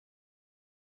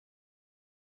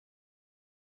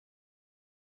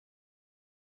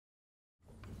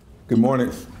Good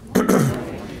morning.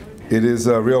 It is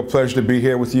a real pleasure to be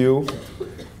here with you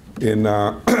in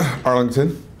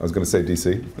Arlington. I was going to say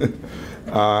DC.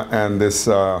 And this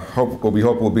we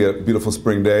hope will be a beautiful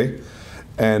spring day.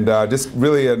 And just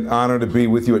really an honor to be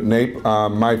with you at NAPE.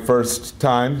 My first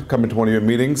time coming to one of your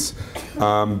meetings.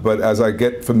 But as I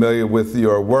get familiar with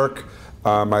your work,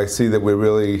 I see that we're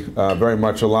really very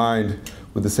much aligned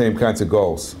with the same kinds of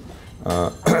goals.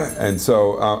 And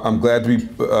so I'm glad to be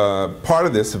part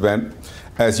of this event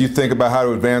as you think about how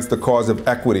to advance the cause of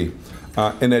equity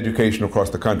in education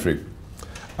across the country.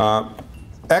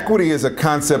 Equity is a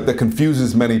concept that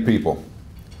confuses many people.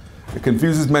 It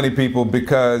confuses many people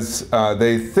because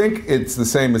they think it's the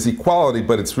same as equality,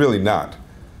 but it's really not.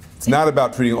 It's not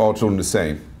about treating all children the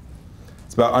same.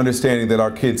 It's about understanding that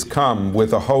our kids come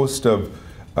with a host of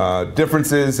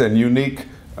differences and unique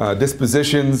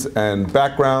dispositions and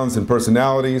backgrounds and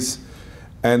personalities,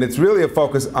 and it's really a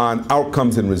focus on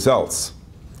outcomes and results,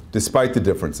 despite the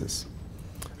differences.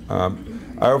 I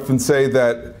often say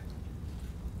that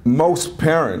most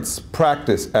parents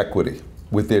practice equity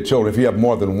with their children, if you have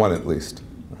more than one at least.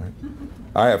 Right?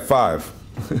 I have 5,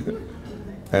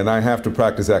 and I have to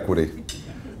practice equity.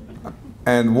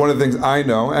 And one of the things I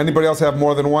know, anybody else have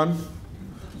more than one?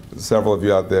 There's several of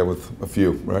you out there with a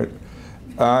few, right?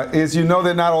 Is you know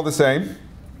they're not all the same.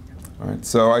 Right?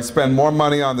 So I spend more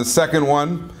money on the second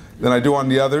one than I do on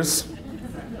the others.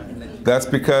 That's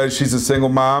because she's a single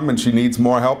mom and she needs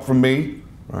more help from me.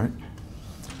 Right?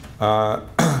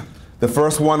 The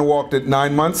first one walked at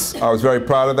 9 months. I was very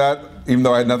proud of that, even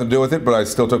though I had nothing to do with it, but I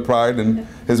still took pride in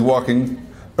his walking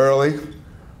early.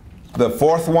 The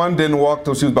fourth one didn't walk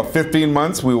till she was about 15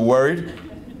 months. We were worried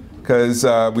because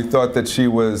we thought that she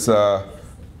was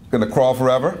going to crawl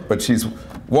forever, but she's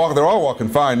walking. They're all walking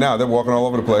fine now. They're walking all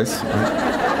over the place.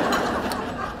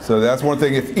 Right? So that's one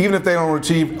thing. Even if they don't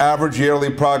achieve average yearly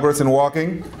progress in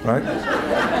walking, right,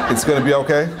 it's going to be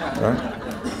okay. Right?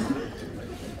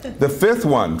 The fifth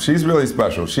one, she's really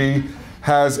special. She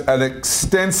has an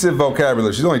extensive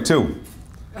vocabulary. She's only 2.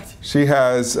 She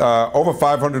has over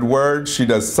 500 words. She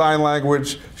does sign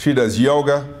language. She does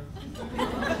yoga.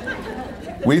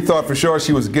 We thought for sure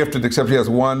she was gifted, except she has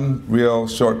one real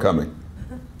shortcoming.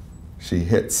 She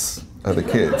hits other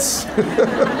kids.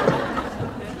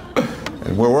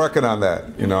 And we're working on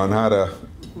that, you know, on how to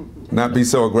not be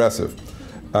so aggressive.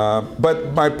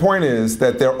 But my point is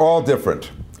that they're all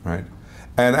different, right?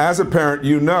 And as a parent,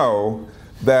 you know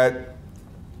that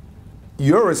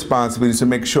your responsibility is to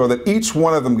make sure that each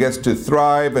one of them gets to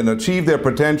thrive and achieve their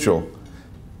potential,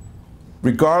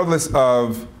 regardless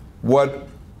of what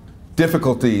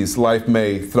difficulties life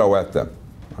may throw at them.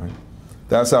 Right?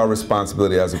 That's our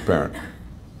responsibility as a parent.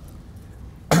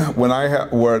 When I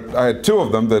had 2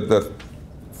 of them, the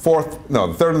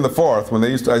third and the fourth, when I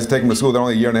used to take them to school, they're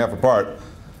only a year and a half apart.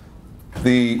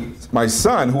 My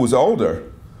son, who was older,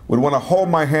 would want to hold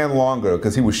my hand longer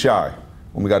because he was shy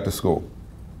when we got to school.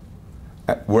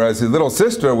 Whereas his little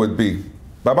sister would be,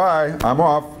 bye-bye, I'm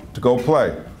off to go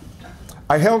play.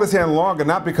 I held his hand longer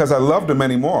not because I loved him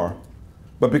anymore,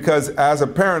 but because as a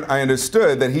parent I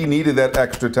understood that he needed that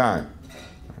extra time.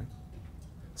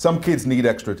 Some kids need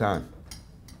extra time.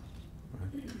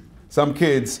 Some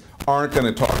kids aren't going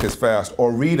to talk as fast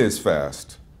or read as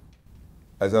fast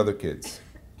as other kids.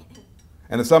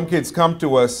 And if some kids come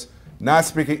to us not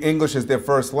speaking English as their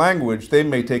first language, they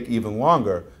may take even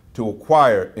longer to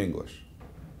acquire English,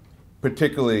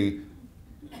 particularly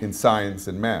in science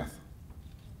and math.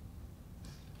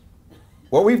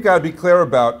 What we've got to be clear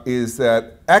about is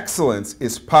that excellence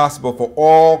is possible for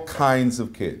all kinds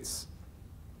of kids,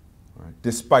 right,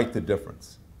 despite the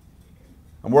difference.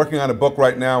 I'm working on a book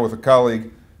right now with a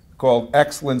colleague called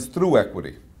Excellence Through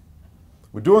Equity.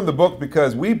 We're doing the book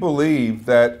because we believe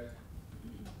that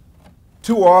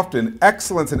too often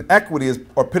excellence and equity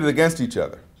are pitted against each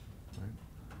other. Right?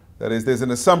 That is, there's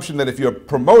an assumption that if you're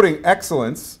promoting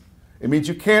excellence, it means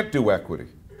you can't do equity.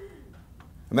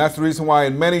 And that's the reason why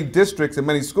in many districts and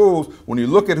many schools, when you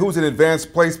look at who's in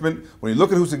advanced placement, when you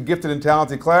look at who's in gifted and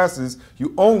talented classes,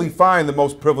 you only find the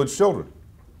most privileged children.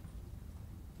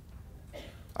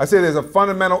 I say there's a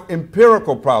fundamental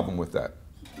empirical problem with that.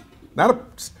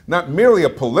 Not merely a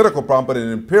political problem, but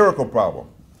an empirical problem.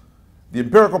 The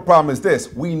empirical problem is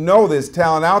this: we know there's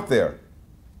talent out there.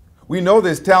 We know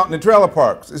there's talent in the trailer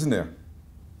parks, isn't there?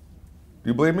 Do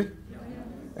you believe me? Yeah.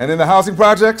 And in the housing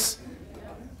projects?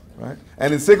 Right?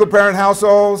 And in single-parent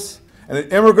households, and in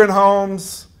immigrant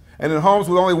homes, and in homes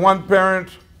with only one parent,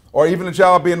 or even a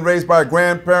child being raised by a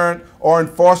grandparent, or in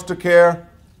foster care,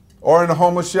 or in a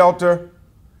homeless shelter.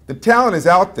 The talent is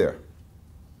out there.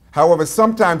 However,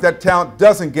 sometimes that talent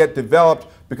doesn't get developed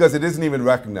because it isn't even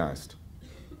recognized.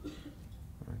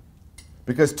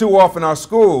 Because too often our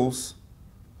schools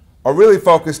are really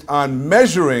focused on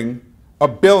measuring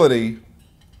ability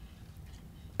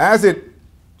as it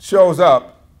shows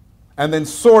up and then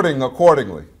sorting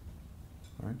accordingly.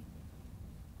 Right?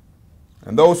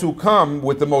 And those who come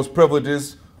with the most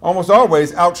privileges almost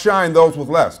always outshine those with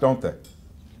less, don't they?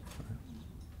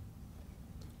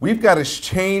 We've got to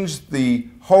change the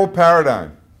whole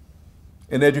paradigm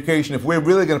in education if we're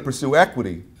really going to pursue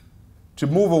equity, to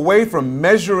move away from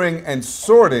measuring and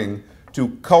sorting to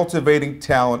cultivating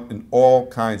talent in all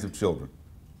kinds of children.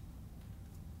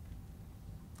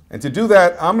 And to do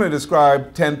that, I'm going to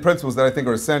describe 10 principles that I think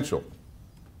are essential.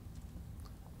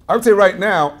 I would say right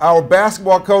now, our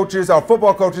basketball coaches, our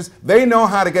football coaches, they know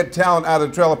how to get talent out of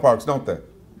the trailer parks, don't they?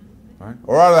 Right?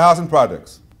 Or out of the housing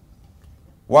projects.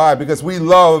 Why? Because we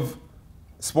love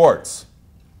sports.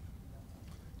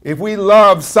 If we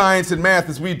love science and math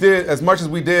as much as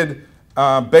we did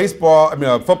football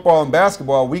and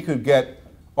basketball, we could get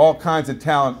all kinds of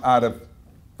talent out of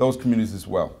those communities as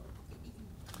well.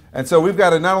 And so we've got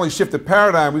to not only shift the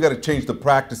paradigm, we've got to change the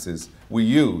practices we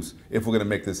use if we're going to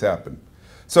make this happen.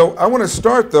 So I want to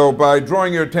start, though, by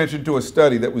drawing your attention to a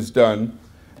study that was done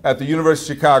at the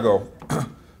University of Chicago a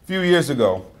few years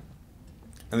ago.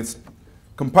 And it's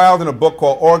compiled in a book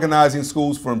called Organizing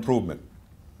Schools for Improvement.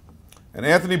 And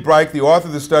Anthony Breich, the author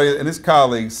of the study, and his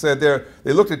colleagues said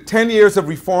they looked at 10 years of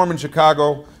reform in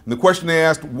Chicago, and the question they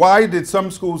asked, why did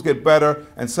some schools get better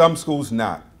and some schools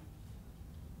not?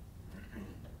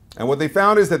 And what they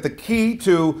found is that the key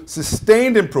to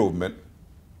sustained improvement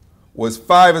was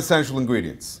 5 essential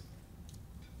ingredients.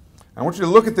 I want you to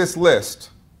look at this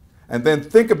list and then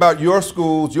think about your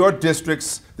schools, your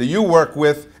districts that you work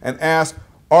with, and ask,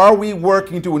 are we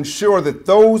working to ensure that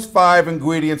those 5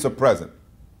 ingredients are present?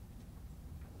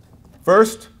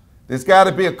 First, there's got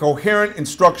to be a coherent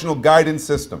instructional guidance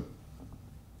system.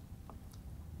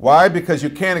 Why? Because you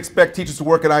can't expect teachers to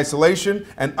work in isolation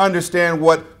and understand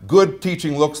what good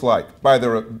teaching looks like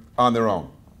on their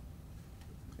own.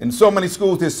 In so many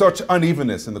schools, there's such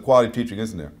unevenness in the quality of teaching,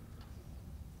 isn't there?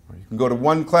 You can go to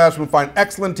one classroom and find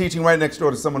excellent teaching right next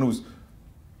door to someone who's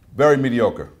very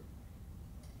mediocre.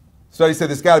 Study said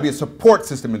there's got to be a support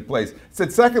system in place. It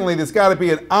said, secondly, there's got to be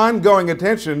an ongoing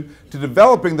attention to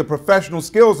developing the professional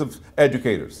skills of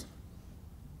educators.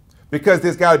 Because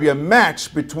there's got to be a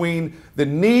match between the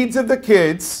needs of the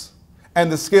kids and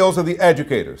the skills of the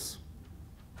educators.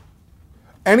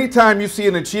 Anytime you see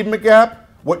an achievement gap,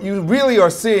 what you really are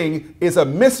seeing is a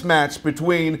mismatch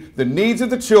between the needs of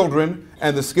the children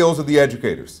and the skills of the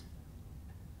educators.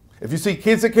 If you see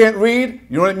kids that can't read,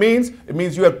 you know what it means? It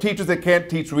means you have teachers that can't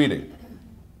teach reading.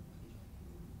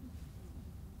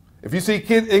 If you see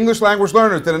English language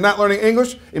learners that are not learning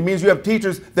English, it means you have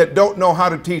teachers that don't know how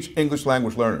to teach English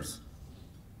language learners.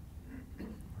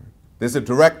 There's a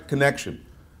direct connection.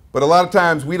 But a lot of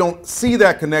times we don't see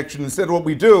that connection. Instead, what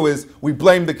we do is we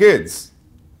blame the kids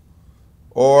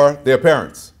or their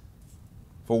parents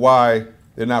for why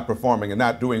they're not performing and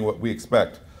not doing what we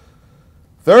expect.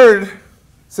 Third,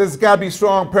 says it's got to be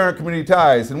strong parent-community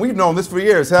ties. And we've known this for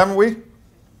years, haven't we?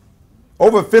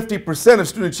 Over 50% of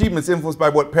student achievement is influenced by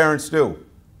what parents do.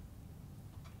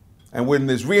 And when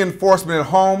there's reinforcement at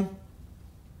home,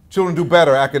 children do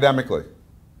better academically.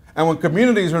 And when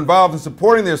communities are involved in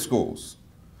supporting their schools,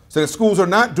 so that schools are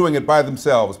not doing it by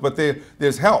themselves, but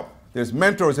there's help. There's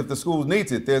mentors if the school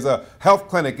needs it. There's a health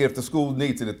clinic if the school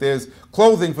needs it. If there's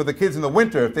clothing for the kids in the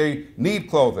winter if they need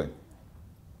clothing.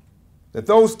 That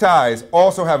those ties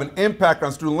also have an impact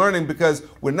on student learning because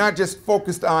we're not just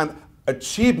focused on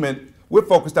achievement, we're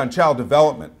focused on child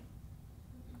development.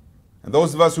 And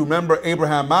those of us who remember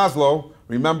Abraham Maslow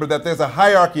remember that there's a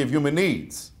hierarchy of human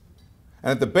needs.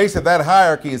 And at the base of that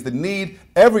hierarchy is the need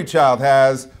every child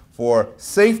has for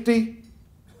safety,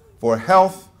 for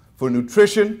health, for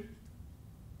nutrition,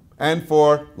 and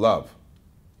for love.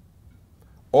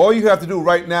 All you have to do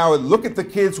right now is look at the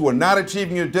kids who are not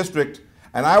achieving in your district,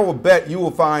 and I will bet you will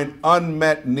find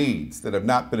unmet needs that have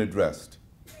not been addressed.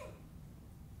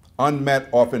 Unmet,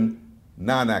 often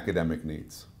non-academic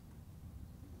needs.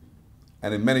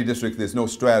 And in many districts, there's no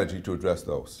strategy to address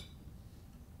those.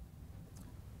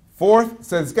 Fourth,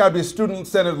 says it's got to be a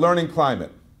student-centered learning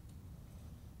climate.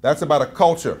 That's about a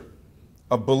culture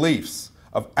of beliefs,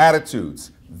 of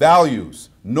attitudes, values,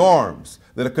 norms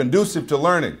that are conducive to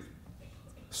learning.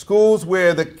 Schools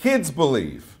where the kids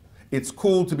believe it's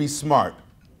cool to be smart.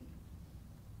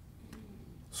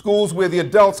 Schools where the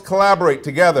adults collaborate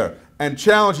together and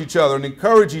challenge each other and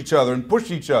encourage each other and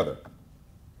push each other.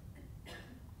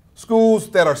 Schools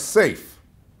that are safe.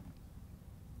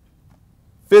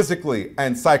 physically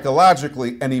and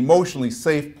psychologically and emotionally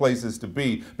safe places to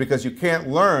be, because you can't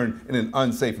learn in an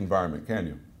unsafe environment, can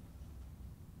you?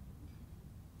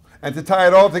 And to tie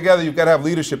it all together, you've got to have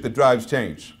leadership that drives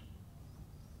change.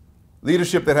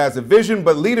 Leadership that has a vision,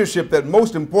 but leadership that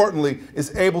most importantly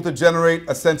is able to generate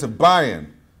a sense of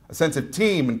buy-in, a sense of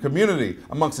team and community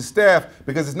amongst the staff,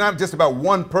 because it's not just about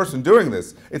one person doing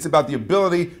this. It's about the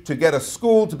ability to get a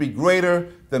school to be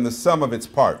greater than the sum of its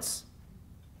parts.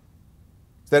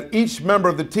 That each member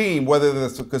of the team, whether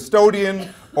it's a custodian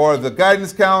or the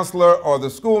guidance counselor or the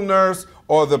school nurse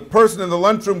or the person in the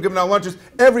lunchroom giving out lunches,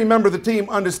 every member of the team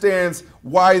understands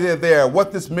why they're there,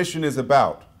 what this mission is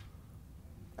about,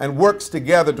 and works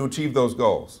together to achieve those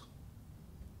goals.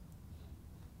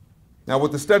 Now,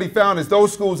 what the study found is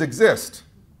those schools exist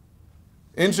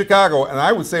in Chicago, and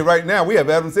I would say right now we have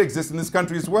evidence they exist in this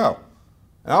country as well.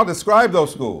 And I'll describe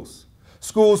those schools.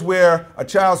 Schools where a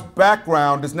child's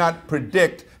background does not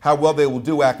predict how well they will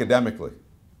do academically.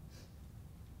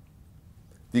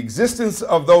 The existence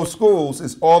of those schools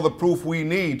is all the proof we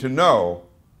need to know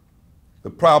the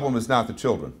problem is not the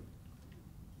children.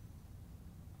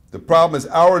 The problem is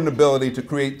our inability to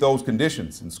create those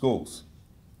conditions in schools.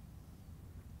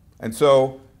 And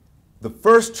so the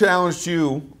first challenge to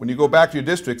you when you go back to your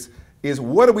districts is,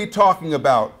 what are we talking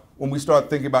about when we start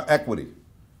thinking about equity?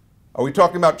 Are we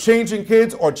talking about changing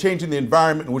kids or changing the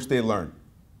environment in which they learn?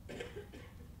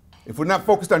 If we're not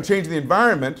focused on changing the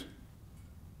environment,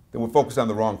 then we're focused on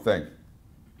the wrong thing.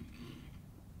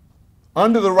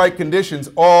 Under the right conditions,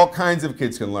 all kinds of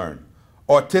kids can learn.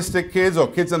 Autistic kids or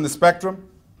kids on the spectrum,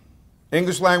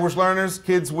 English language learners,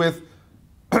 kids with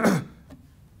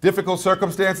difficult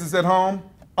circumstances at home,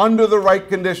 under the right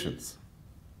conditions.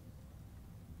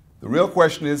 The real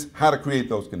question is how to create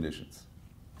those conditions.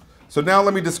 So now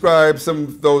let me describe some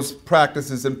of those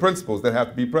practices and principles that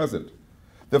have to be present.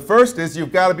 The first is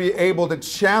you've got to be able to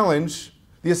challenge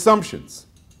the assumptions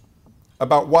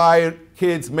about why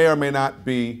kids may or may not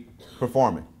be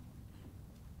performing.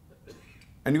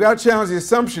 And you've got to challenge the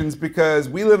assumptions because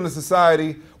we live in a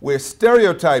society where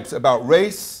stereotypes about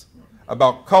race,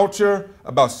 about culture,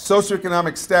 about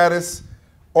socioeconomic status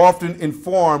often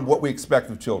inform what we expect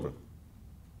of children.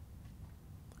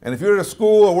 And if you're at a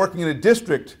school or working in a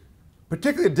district,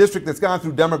 particularly a district that's gone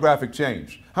through demographic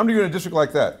change. How many of you are in a district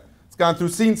like that? It's gone through,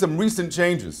 seen some recent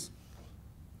changes.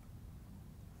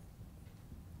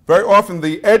 Very often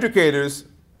the educators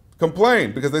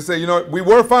complain because they say, you know, we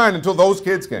were fine until those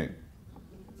kids came.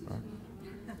 Right?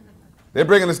 They're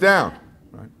bringing us down.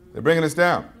 Right? They're bringing us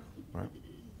down. Right?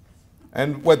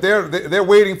 And what they're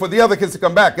waiting for the other kids to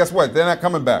come back. Guess what? They're not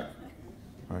coming back.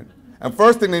 Right? And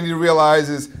first thing they need to realize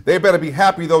is they better be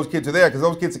happy those kids are there because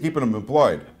those kids are keeping them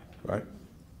employed. Right?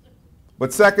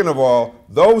 But second of all,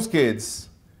 those kids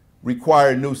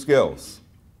require new skills.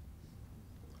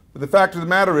 But the fact of the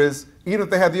matter is, even if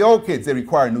they have the old kids, they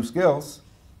require new skills.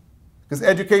 Because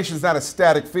education is not a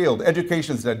static field.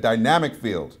 Education is a dynamic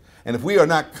field. And if we are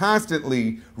not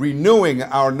constantly renewing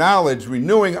our knowledge,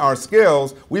 renewing our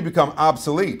skills, we become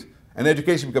obsolete and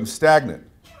education becomes stagnant.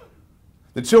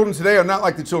 The children today are not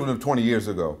like the children of 20 years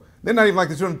ago. They're not even like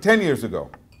the children of 10 years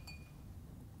ago.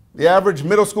 The average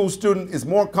middle school student is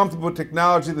more comfortable with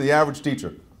technology than the average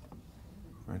teacher.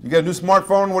 Right? You get a new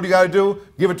smartphone, what do you got to do?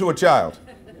 Give it to a child.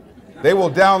 They will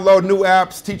download new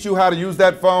apps, teach you how to use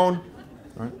that phone.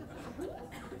 Right?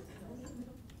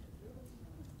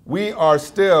 We are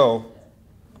still,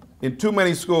 in too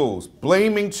many schools,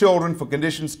 blaming children for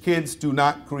conditions kids do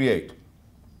not create.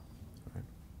 Right?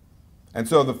 And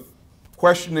so the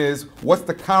question is, what's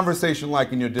the conversation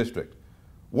like in your district?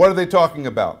 What are they talking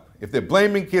about? If they're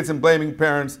blaming kids and blaming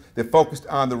parents, they're focused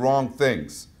on the wrong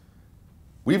things.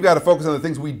 We've got to focus on the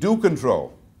things we do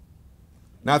control,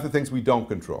 not the things we don't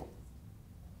control.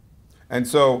 And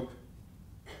so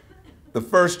the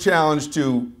first challenge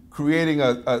to creating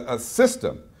a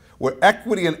system where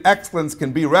equity and excellence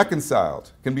can be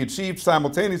reconciled, can be achieved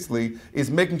simultaneously, is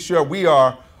making sure we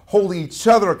are holding each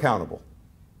other accountable.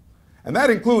 And that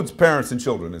includes parents and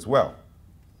children as well.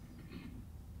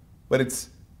 But it's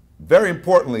very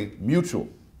importantly mutual.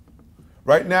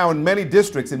 Right now in many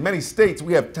districts, in many states,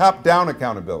 we have top-down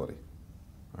accountability.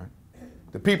 Right?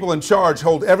 The people in charge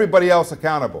hold everybody else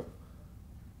accountable,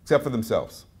 except for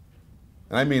themselves.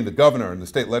 And I mean the governor and the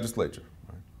state legislature.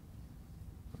 Right?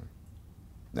 Right.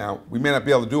 Now, we may not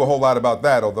be able to do a whole lot about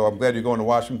that, although I'm glad you're going to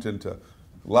Washington to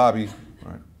lobby.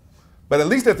 Right? But at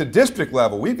least at the district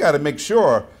level, we've got to make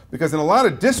sure, because in a lot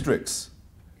of districts,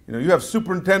 you know, you have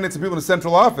superintendents and people in the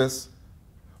central office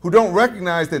who don't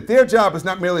recognize that their job is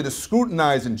not merely to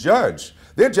scrutinize and judge.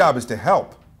 Their job is to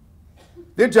help.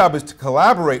 Their job is to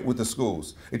collaborate with the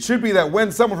schools. It should be that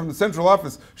when someone from the central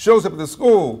office shows up at the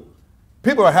school,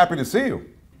 people are happy to see you.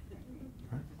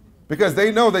 Because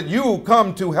they know that you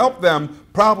come to help them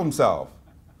problem solve,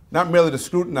 not merely to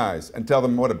scrutinize and tell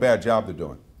them what a bad job they're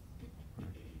doing.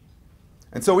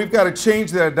 And so we've got to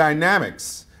change the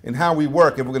dynamics in how we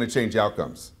work if we're going to change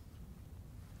outcomes.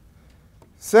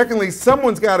 Secondly,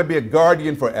 someone's got to be a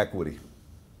guardian for equity.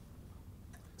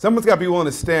 Someone's got to be willing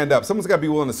to stand up. Someone's got to be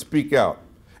willing to speak out.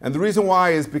 And the reason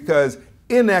why is because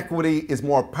inequity is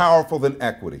more powerful than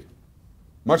equity.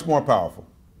 Much more powerful.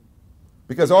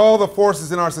 Because all the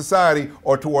forces in our society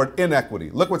are toward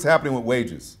inequity. Look what's happening with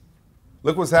wages.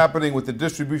 Look what's happening with the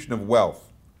distribution of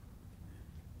wealth.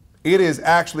 It is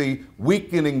actually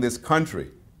weakening this country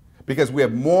because we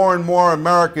have more and more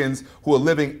Americans who are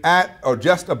living at or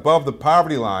just above the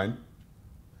poverty line.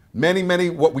 Many,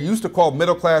 what we used to call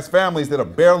middle-class families that are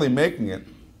barely making it.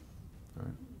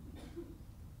 Right.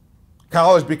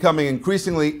 College becoming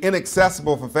increasingly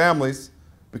inaccessible for families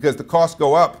because the costs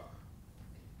go up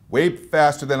way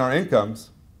faster than our incomes.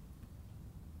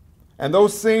 And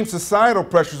those same societal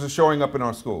pressures are showing up in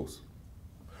our schools.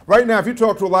 Right now, if you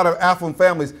talk to a lot of affluent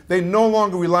families, they no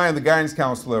longer rely on the guidance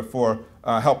counselor for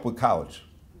help with college.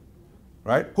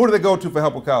 Right? Who do they go to for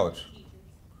help with college?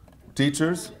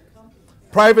 Teachers.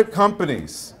 Private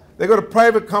companies. They go to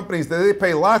private companies that they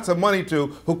pay lots of money to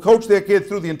who coach their kids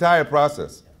through the entire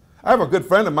process. I have a good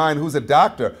friend of mine who's a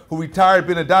doctor who retired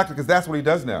being a doctor because that's what he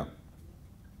does now.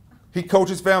 He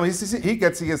coaches families.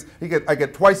 I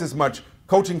get twice as much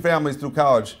coaching families through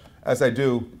college as I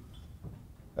did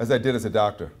as a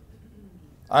doctor.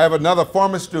 I have another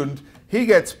former student. He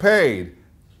gets paid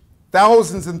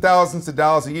thousands and thousands of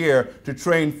dollars a year to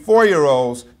train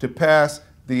 4-year-olds to pass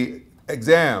the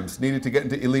exams needed to get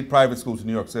into elite private schools in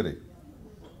New York City.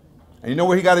 And you know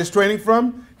where he got his training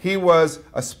from? He was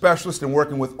a specialist in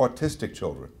working with autistic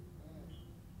children.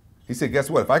 He said, guess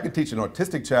what? If I could teach an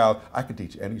autistic child, I could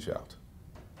teach any child.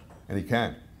 And he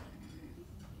can.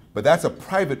 But that's a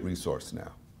private resource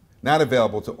now, not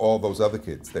available to all those other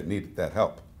kids that need that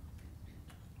help.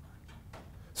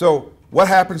 So what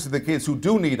happens to the kids who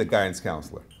do need a guidance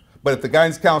counselor? But if the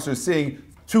guidance counselor is seeing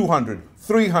 200,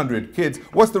 300 kids,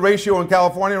 what's the ratio in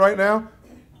California right now?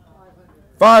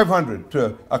 500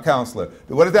 to a counselor.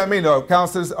 What does that mean? Are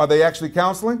counselors, are they actually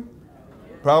counseling?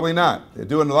 Probably not. They're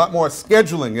doing a lot more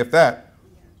scheduling, if that.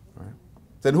 Right.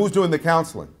 Then who's doing the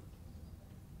counseling?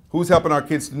 Who's helping our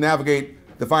kids to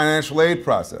navigate the financial aid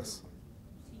process?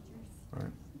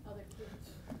 Right.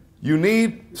 You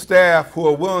need staff who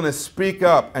are willing to speak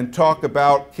up and talk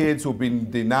about kids who have been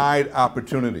denied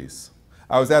opportunities.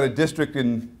 I was at a district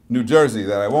in New Jersey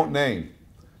that I won't name,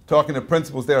 talking to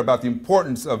principals there about the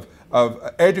importance of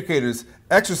educators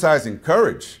exercising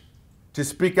courage to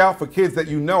speak out for kids that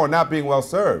you know are not being well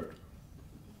served.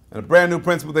 And a brand new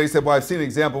principal, they said, well, I've seen an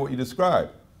example of what you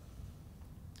described.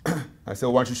 I said,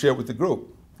 well, why don't you share it with the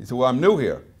group? He said, well, I'm new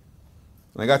here.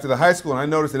 And I got to the high school and I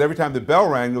noticed that every time the bell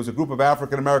rang, there was a group of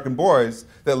African-American boys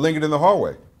that lingered in the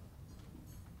hallway.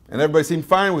 And everybody seemed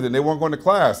fine with it and they weren't going to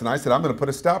class. And I said, I'm going to put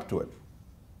a stop to it.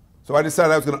 So I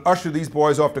decided I was going to usher these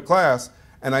boys off to class,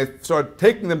 and I started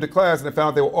taking them to class, and I found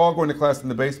out they were all going to class in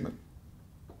the basement.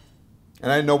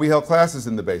 And I didn't know we held classes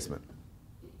in the basement.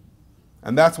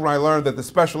 And that's when I learned that the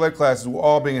special ed classes were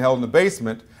all being held in the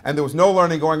basement, and there was no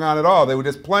learning going on at all. They were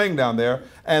just playing down there,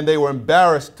 and they were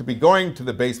embarrassed to be going to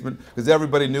the basement because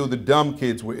everybody knew the dumb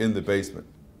kids were in the basement.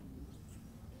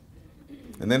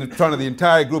 And then in front of the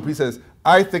entire group, he says,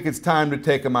 I think it's time to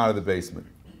take them out of the basement.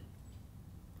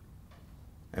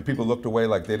 And people looked away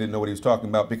like they didn't know what he was talking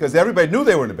about because everybody knew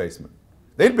they were in the basement.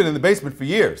 They'd been in the basement for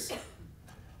years.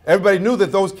 Everybody knew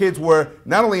that those kids were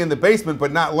not only in the basement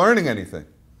but not learning anything,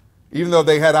 even though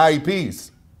they had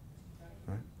IEPs.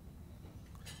 Right?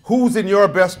 Who's in your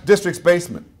best district's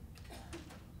basement?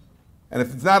 And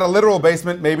if it's not a literal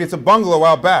basement, maybe it's a bungalow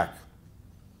out back.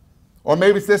 Or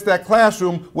maybe it's just that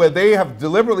classroom where they have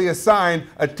deliberately assigned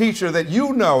a teacher that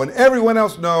you know and everyone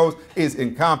else knows is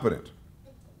incompetent.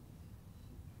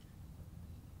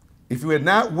 If we're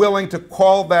not willing to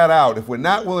call that out, if we're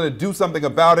not willing to do something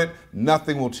about it,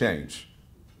 nothing will change.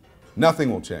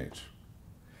 Nothing will change.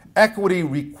 Equity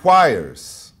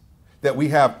requires that we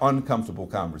have uncomfortable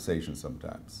conversations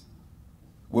sometimes,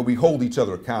 where we hold each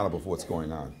other accountable for what's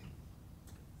going on,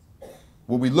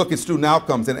 where we look at student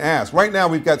outcomes and ask. Right now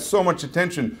we've got so much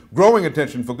attention, growing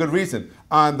attention for good reason,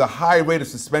 on the high rate of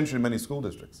suspension in many school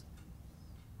districts.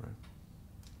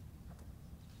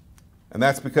 And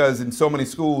that's because in so many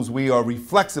schools we are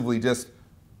reflexively just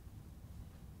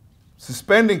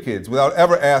suspending kids without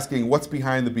ever asking what's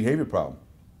behind the behavior problem.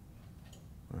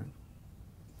 Right?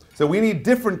 So we need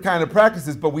different kind of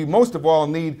practices, but we most of all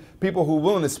need people who are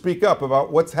willing to speak up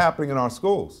about what's happening in our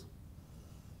schools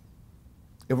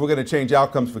if we're going to change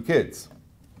outcomes for kids.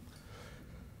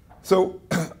 So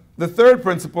the third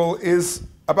principle is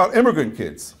about immigrant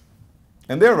kids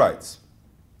and their rights.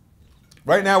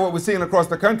 Right now what we're seeing across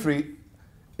the country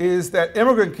is that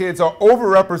immigrant kids are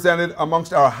overrepresented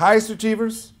amongst our highest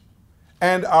achievers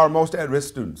and our most at-risk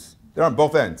students. They're on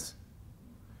both ends.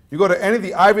 You go to any of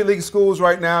the Ivy League schools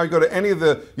right now, you go to any of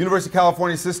the University of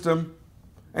California system,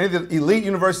 any of the elite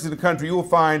universities in the country, you will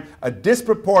find a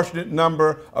disproportionate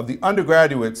number of the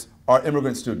undergraduates are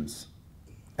immigrant students,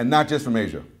 and not just from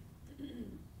Asia.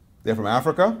 They're from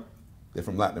Africa, they're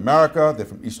from Latin America, they're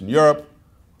from Eastern Europe.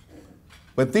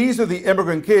 But these are the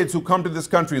immigrant kids who come to this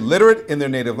country literate in their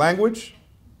native language,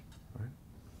 right,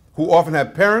 who often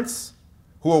have parents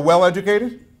who are well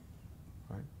educated.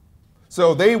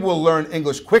 So they will learn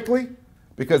English quickly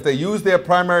because they use their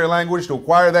primary language to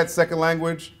acquire that second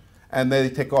language, and they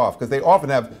take off because they often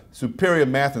have superior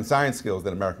math and science skills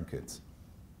than American kids.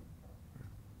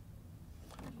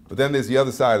 But then there's the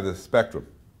other side of the spectrum.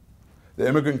 The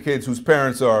immigrant kids whose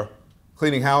parents are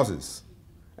cleaning houses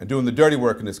and doing the dirty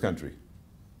work in this country,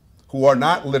 who are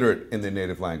not literate in their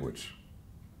native language,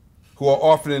 who are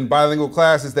often in bilingual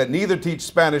classes that neither teach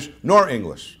Spanish nor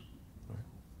English.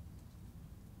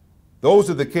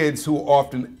 Those are the kids who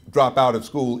often drop out of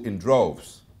school in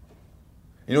droves.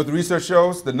 You know what the research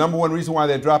shows? The number one reason why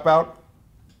they drop out?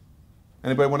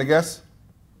 Anybody want to guess?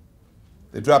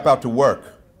 They drop out to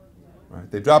work.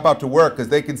 Right? They drop out to work because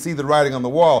they can see the writing on the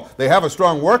wall. They have a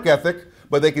strong work ethic,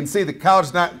 but they can see that college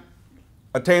is not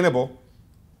attainable,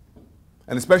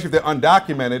 and especially if they're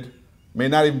undocumented, may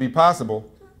not even be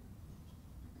possible.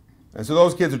 And so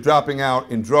those kids are dropping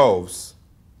out in droves.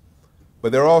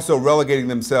 But they're also relegating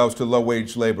themselves to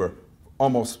low-wage labor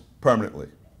almost permanently.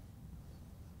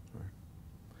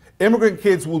 Immigrant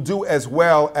kids will do as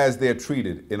well as they're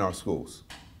treated in our schools.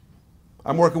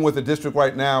 I'm working with a district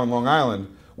right now in Long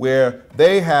Island where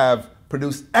they have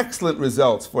produced excellent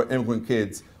results for immigrant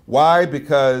kids. Why?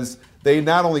 Because they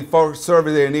not only serve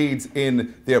their needs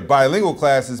in their bilingual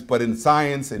classes, but in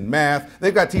science and math.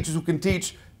 They've got teachers who can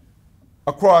teach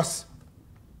across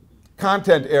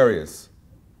content areas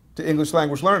to English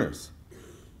language learners.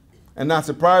 And not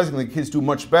surprisingly, kids do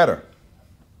much better.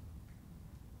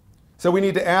 So we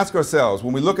need to ask ourselves,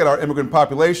 when we look at our immigrant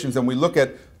populations and we look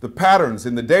at the patterns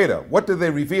in the data, what do they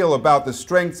reveal about the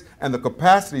strengths and the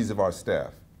capacities of our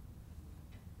staff?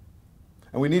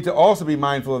 And we need to also be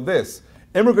mindful of this.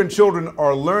 Immigrant children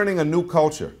are learning a new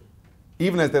culture,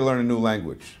 even as they learn a new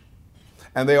language.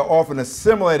 And they are often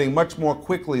assimilating much more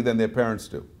quickly than their parents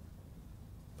do.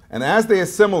 And as they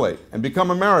assimilate and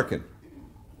become American,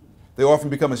 they often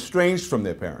become estranged from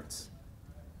their parents.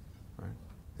 Right?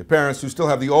 The parents who still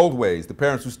have the old ways, the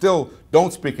parents who still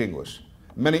don't speak English.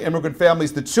 In many immigrant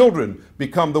families, the children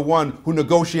become the one who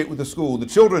negotiate with the school. The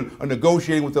children are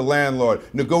negotiating with the landlord,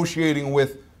 negotiating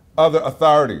with other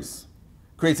authorities.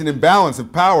 Creates an imbalance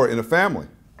of power in a family,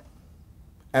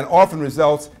 and often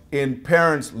results in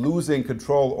parents losing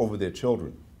control over their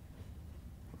children.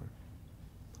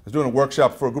 I was doing a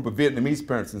workshop for a group of Vietnamese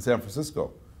parents in San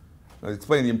Francisco. I was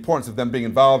explaining the importance of them being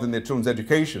involved in their children's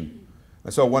education.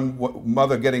 I saw one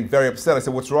mother getting very upset. I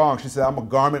said, "What's wrong?" She said, "I'm a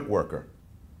garment worker."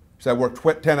 She said, "I work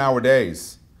 10-hour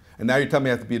days, and now you're telling me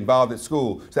I have to be involved at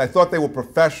school." She said, "I thought they were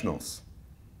professionals.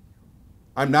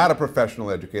 I'm not a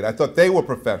professional educator. I thought they were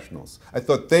professionals. I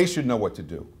thought they should know what to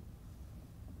do."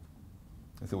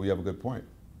 I said, "Well, you have a good point."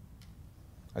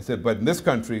 I said, but in this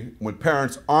country, when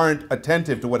parents aren't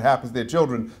attentive to what happens to their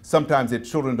children, sometimes their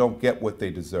children don't get what they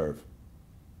deserve.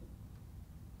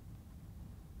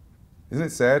 Isn't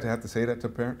it sad to have to say that to a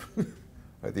parent?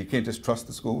 That you can't just trust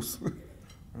the schools?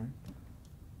 Right?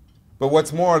 But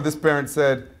what's more, this parent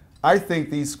said, "I think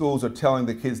these schools are telling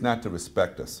the kids not to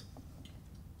respect us.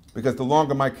 Because the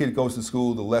longer my kid goes to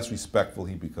school, the less respectful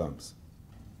he becomes."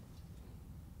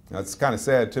 Now, it's kind of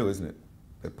sad too, isn't it?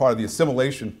 That part of the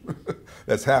assimilation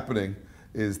that's happening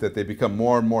is that they become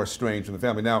more and more estranged from the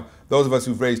family. Now, those of us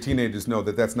who've raised teenagers know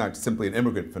that that's not simply an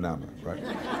immigrant phenomenon, right?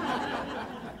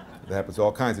 That happens to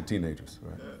all kinds of teenagers,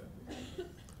 right?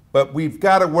 But we've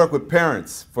got to work with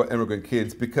parents for immigrant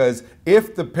kids, because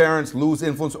if the parents lose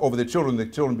influence over the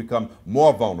children become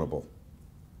more vulnerable,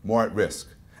 more at risk.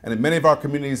 And in many of our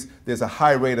communities, there's a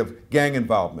high rate of gang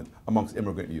involvement amongst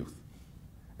immigrant youth.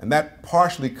 And that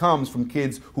partially comes from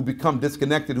kids who become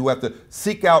disconnected, who have to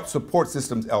seek out support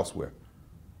systems elsewhere.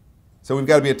 So we've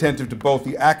got to be attentive to both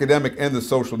the academic and the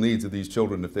social needs of these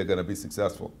children if they're going to be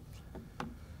successful.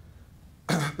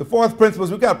 The fourth principle is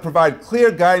we've got to provide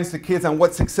clear guidance to kids on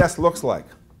what success looks like.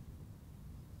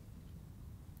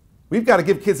 We've got to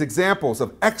give kids examples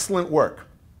of excellent work.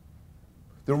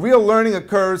 The real learning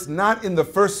occurs not in the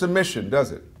first submission,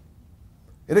 does it?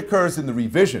 It occurs in the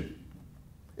revision.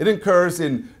 It occurs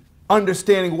in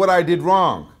understanding what I did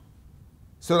wrong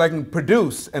so that I can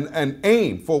produce and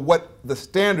aim for what the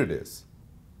standard is.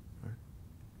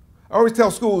 I always tell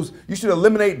schools, you should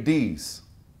eliminate D's.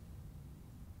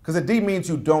 Because a D means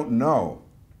you don't know.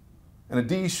 And a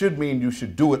D should mean you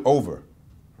should do it over.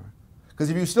 Because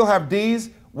if you still have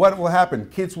D's, what will happen?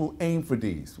 Kids will aim for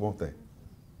D's, won't they?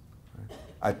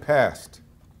 I passed.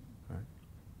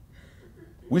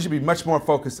 We should be much more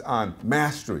focused on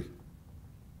mastery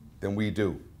than we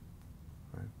do.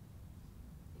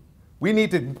 We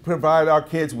need to provide our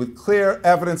kids with clear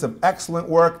evidence of excellent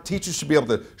work. Teachers should be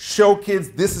able to show kids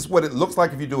this is what it looks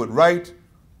like if you do it right.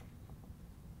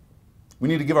 We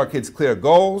need to give our kids clear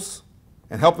goals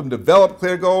and help them develop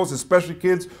clear goals, especially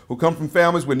kids who come from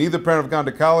families where neither parent have gone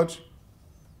to college.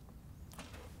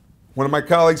 One of my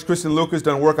colleagues, Kristen Lucas,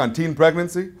 done work on teen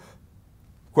pregnancy.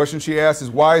 The question she asked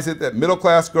is, why is it that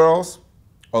middle-class girls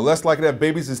are less likely to have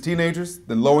babies as teenagers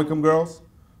than low-income girls?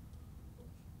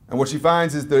 And what she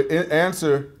finds is the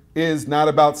answer is not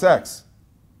about sex,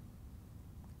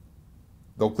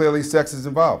 though clearly sex is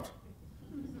involved.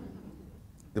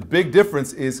 The big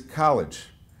difference is college.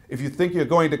 If you think you're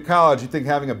going to college, you think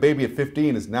having a baby at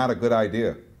 15 is not a good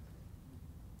idea.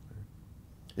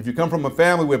 If you come from a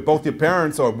family where both your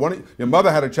parents or your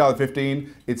mother had a child at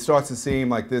 15, it starts to seem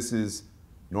like this is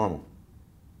normal.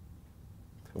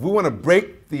 If we want to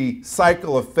break the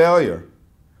cycle of failure,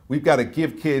 we've got to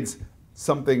give kids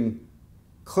something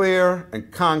clear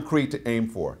and concrete to aim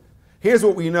for. Here's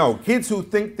what we know. Kids who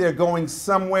think they're going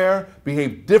somewhere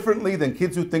behave differently than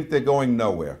kids who think they're going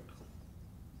nowhere.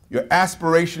 Your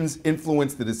aspirations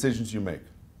influence the decisions you make.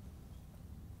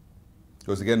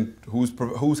 Because again,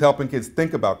 who's helping kids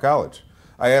think about college?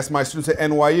 I asked my students at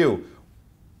NYU,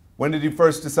 when did you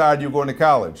first decide you were going to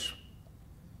college?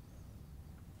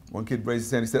 One kid raised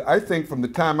his hand, he said, I think from the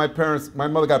time my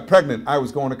mother got pregnant, I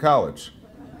was going to college.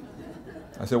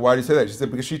 I said, why do you say that? She said,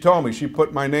 because she told me. She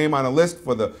put my name on a list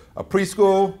for a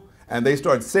preschool, and they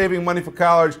started saving money for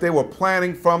college. They were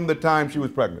planning from the time she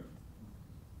was pregnant.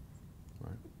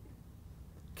 Right.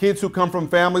 Kids who come from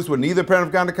families where neither parent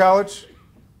have gone to college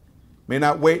may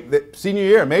not wait, senior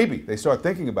year, maybe, they start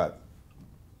thinking about it.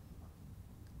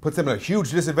 Puts them at a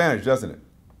huge disadvantage, doesn't it?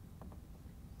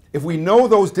 If we know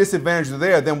those disadvantages are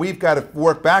there, then we've got to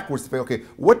work backwards to say, okay,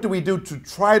 what do we do to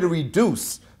try to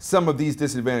reduce some of these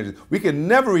disadvantages? We can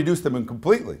never reduce them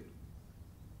completely,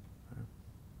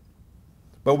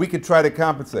 but we could try to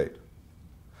compensate.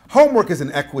 Homework is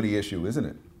an equity issue, isn't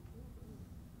it?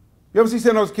 You ever see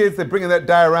some of those kids that bring in that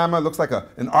diorama, it looks like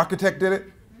an architect did it?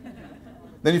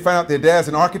 Then you find out their dad's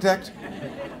an architect.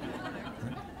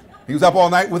 He was up all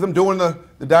night with them doing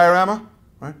the diorama.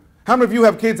 Right? How many of you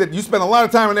have kids that you spend a lot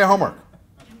of time in their homework?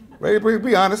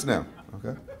 Be honest now.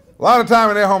 Okay? A lot of time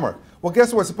in their homework. Well,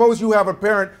 guess what? Suppose you have a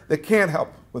parent that can't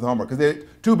help with homework because they're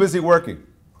too busy working,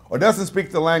 or doesn't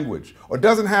speak the language, or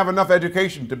doesn't have enough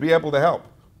education to be able to help.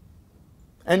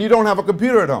 And you don't have a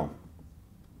computer at home.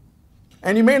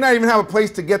 And you may not even have a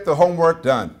place to get the homework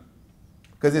done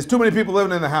because there's too many people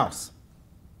living in the house.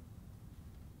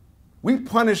 We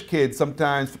punish kids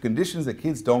sometimes for conditions that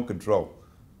kids don't control.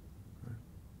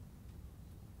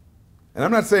 And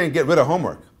I'm not saying get rid of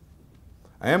homework.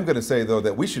 I am going to say, though,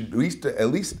 that we should at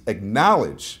least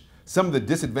acknowledge some of the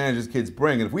disadvantages kids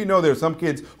bring. And if we know there are some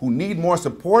kids who need more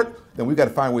support, then we've got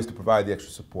to find ways to provide the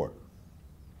extra support.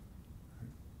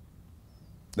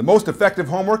 The most effective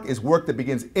homework is work that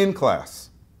begins in class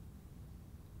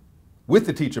with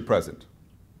the teacher present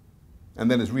and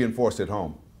then is reinforced at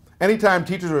home. Anytime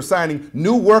teachers are assigning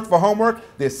new work for homework,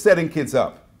 they're setting kids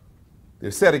up. They're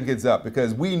setting kids up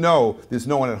because we know there's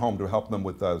no one at home to help them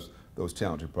with those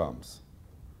challenging problems.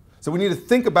 So we need to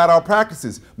think about our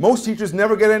practices. Most teachers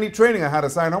never get any training on how to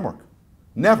assign homework.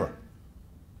 Never.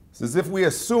 It's as if we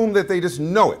assume that they just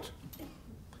know it.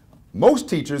 Most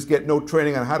teachers get no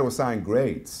training on how to assign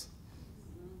grades.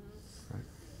 Right?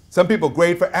 Some people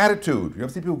grade for attitude. You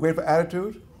ever see people grade for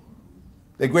attitude?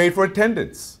 They grade for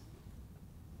attendance.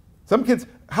 Some kids,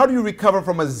 how do you recover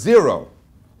from a 0?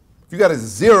 If you got a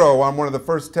 0 on one of the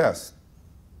first tests,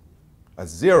 a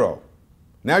 0.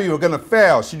 Now you're going to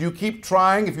fail. Should you keep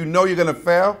trying if you know you're going to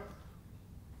fail?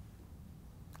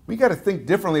 We got to think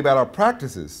differently about our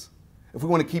practices if we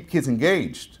want to keep kids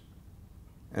engaged.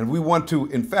 And we want to,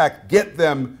 in fact, get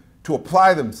them to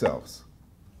apply themselves.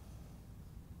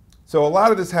 So a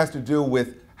lot of this has to do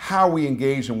with how we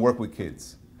engage and work with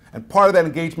kids. And part of that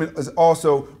engagement is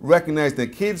also recognize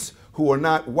that kids who are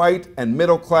not white and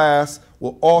middle class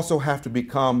will also have to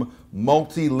become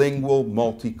multilingual,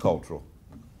 multicultural.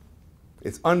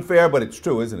 It's unfair, but it's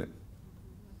true, isn't it?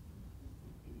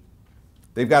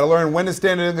 They've got to learn when is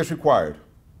standard English required.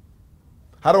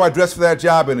 How do I dress for that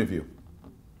job interview?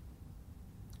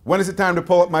 When is it time to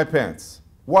pull up my pants?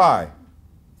 Why?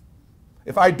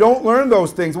 If I don't learn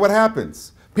those things, what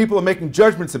happens? People are making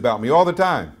judgments about me all the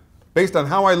time based on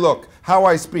how I look, how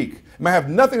I speak. It might have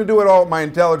nothing to do at all with my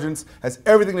intelligence, has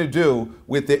everything to do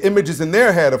with the images in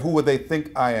their head of who they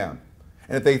think I am.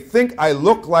 And if they think I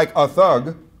look like a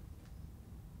thug,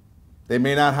 they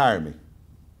may not hire me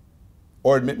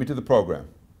or admit me to the program.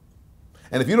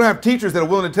 And if you don't have teachers that are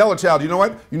willing to tell a child, you know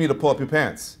what, you need to pull up your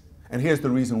pants. And here's the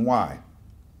reason why.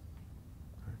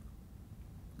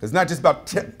 It's not just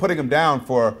about putting them down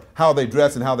for how they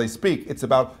dress and how they speak. It's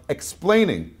about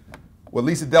explaining what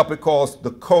Lisa Delpit calls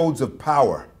the codes of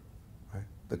power. Right?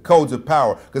 The codes of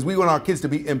power. Because we want our kids to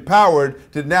be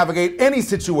empowered to navigate any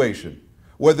situation,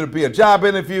 whether it be a job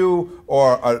interview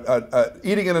or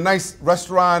eating in a nice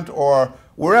restaurant or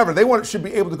wherever. They should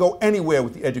be able to go anywhere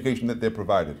with the education that they're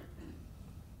provided.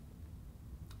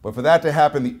 But for that to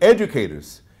happen, the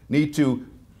educators need to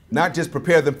not just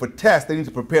prepare them for tests, they need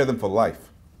to prepare them for life.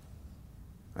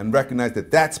 And recognize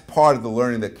that that's part of the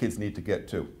learning that kids need to get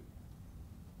to.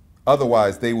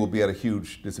 Otherwise, they will be at a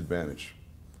huge disadvantage.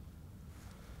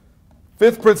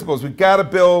 Fifth principle is we've got to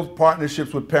build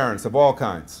partnerships with parents of all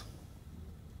kinds.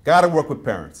 Got to work with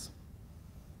parents.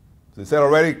 As I said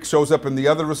already, it shows up in the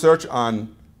other research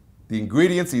on the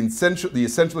ingredients, the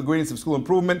essential ingredients of school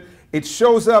improvement. It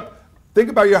shows up, think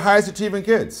about your highest achieving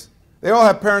kids. They all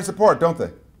have parent support, don't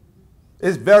they?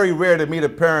 It's very rare to meet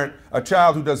a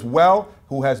child who does well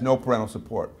who has no parental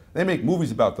support. They make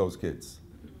movies about those kids.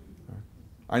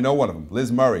 I know one of them, Liz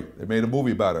Murray. They made a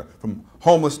movie about her, from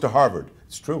homeless to Harvard.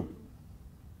 It's true.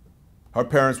 Her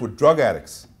parents were drug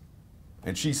addicts,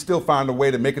 and she still found a way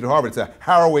to make it to Harvard. It's a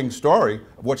harrowing story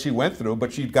of what she went through,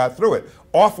 but she got through it.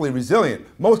 Awfully resilient.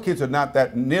 Most kids are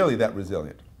not nearly that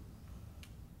resilient.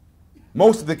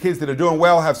 Most of the kids that are doing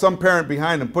well have some parent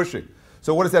behind them pushing.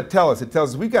 So what does that tell us? It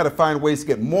tells us we've got to find ways to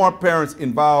get more parents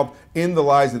involved in the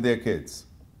lives of their kids.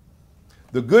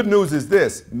 The good news is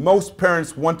this: most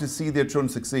parents want to see their children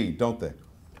succeed, don't they?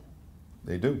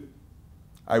 They do.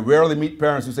 I rarely meet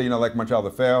parents who say, you know, I'd like my child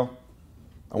to fail.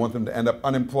 I want them to end up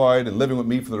unemployed and living with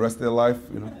me for the rest of their life.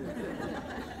 You know?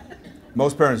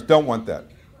 Most parents don't want that.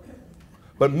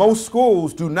 But most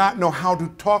schools do not know how to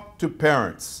talk to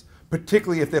parents,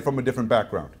 particularly if they're from a different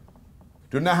background.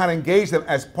 Do not know how to engage them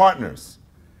as partners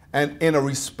and in a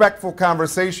respectful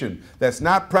conversation that's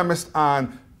not premised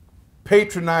on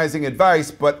patronizing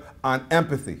advice, but on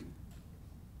empathy.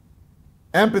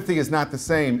 Empathy is not the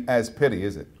same as pity,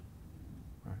 is it?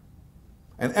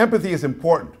 And empathy is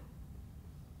important.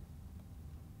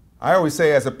 I always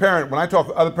say as a parent, when I talk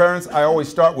to other parents, I always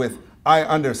start with, I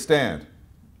understand.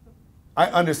 I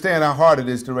understand how hard it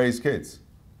is to raise kids.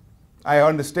 I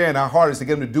understand how hard it is to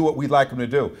get them to do what we'd like them to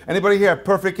do. Anybody here have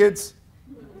perfect kids?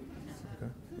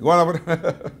 Okay. You want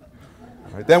to?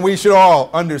 Right. Then we should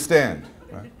all understand.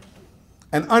 Right?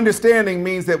 And understanding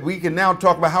means that we can now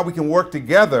talk about how we can work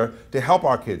together to help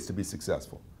our kids to be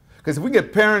successful. Because if we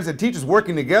get parents and teachers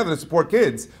working together to support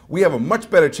kids, we have a much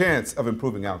better chance of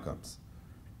improving outcomes.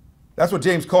 That's what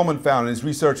James Coleman found in his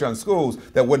research on schools,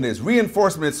 that when there's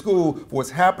reinforcement at school for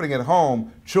what's happening at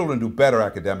home, children do better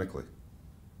academically.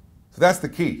 So that's the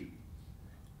key.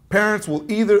 Parents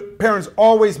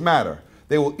always matter.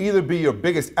 They will either be your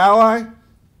biggest ally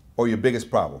or your biggest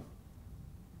problem.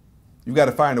 You've got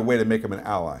to find a way to make them an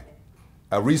ally,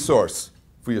 a resource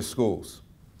for your schools.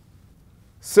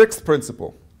 Sixth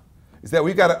principle is that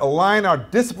we've got to align our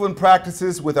discipline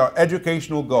practices with our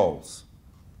educational goals.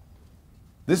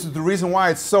 This is the reason why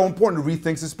it's so important to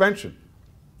rethink suspension.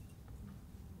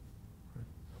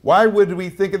 Why would we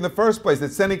think in the first place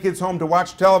that sending kids home to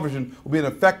watch television would be an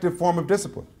effective form of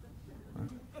discipline?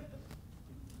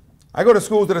 I go to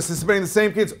schools that are suspending the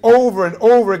same kids over and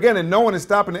over again, and no one is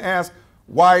stopping to ask,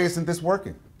 why isn't this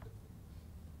working?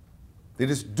 They're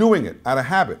just doing it out of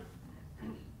habit.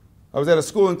 I was at a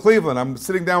school in Cleveland. I'm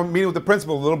sitting down meeting with the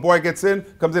principal. The little boy gets in,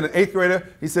 comes in, an 8th grader.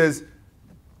 He says,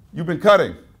 you've been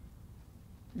cutting.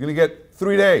 You're going to get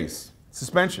 3 days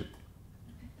suspension.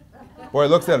 Boy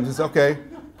looks at him and says, okay,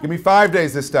 give me 5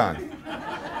 days this time.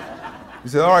 He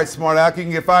said, all right, smart aleck, you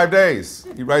can get 5 days.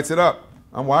 He writes it up.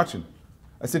 I'm watching.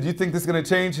 I said, do you think this is going to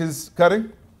change his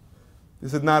cutting? He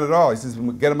said, not at all. He says,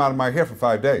 get him out of my hair for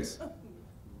 5 days.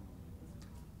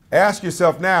 Ask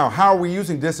yourself now, how are we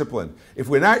using discipline? If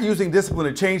we're not using discipline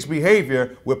to change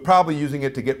behavior, we're probably using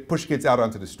it to push kids out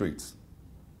onto the streets.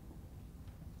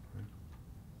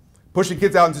 Pushing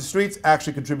kids out into the streets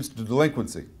actually contributes to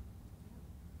delinquency.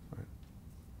 Right?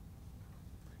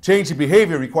 Changing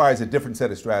behavior requires a different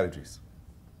set of strategies.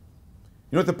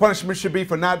 You know what the punishment should be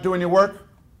for not doing your work?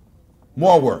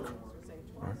 More work.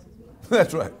 Right?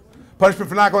 That's right. Punishment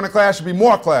for not going to class should be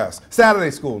more class.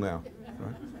 Saturday school now.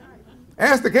 Right?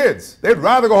 Ask the kids. They'd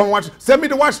rather go home and watch. Send me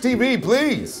to watch TV,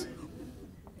 please.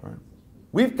 Right?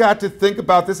 We've got to think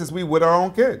about this as we would our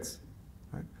own kids.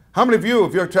 Right? How many of you,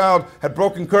 if your child had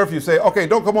broken curfew, say, okay,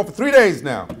 don't come home for 3 days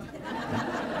now.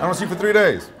 I don't see you for 3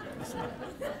 days.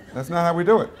 That's not how we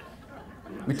do it.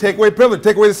 We take away privilege,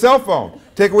 take away the cell phone,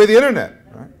 take away the internet.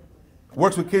 Right?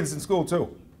 Works with kids in school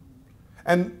too.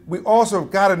 And we also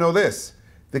got to know this.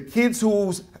 The kids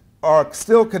who are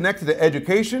still connected to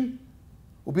education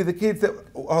will be the kids that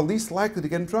are least likely to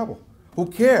get in trouble, who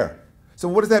care. So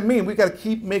what does that mean? We've got to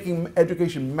keep making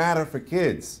education matter for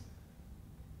kids.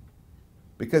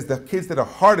 Because the kids that are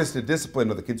hardest to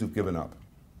discipline are the kids who've given up.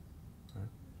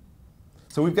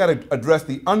 So we've got to address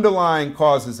the underlying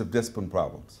causes of discipline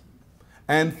problems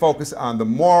and focus on the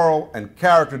moral and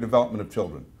character development of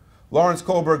children. Lawrence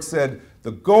Kohlberg said,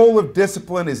 the goal of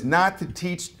discipline is not to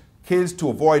teach kids to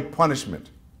avoid punishment.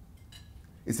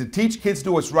 It's to teach kids to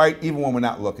do what's right even when we're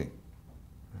not looking.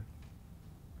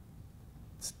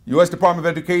 U.S. Department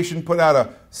of Education put out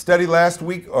a study last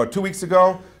week or 2 weeks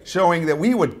ago showing that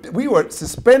we were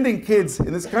suspending kids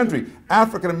in this country,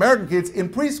 African American kids, in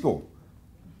preschool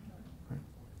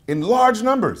in large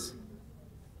numbers.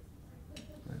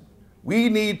 We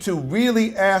need to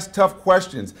really ask tough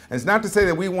questions. And it's not to say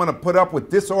that we want to put up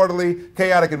with disorderly,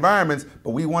 chaotic environments,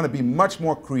 but we want to be much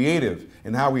more creative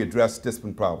in how we address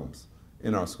discipline problems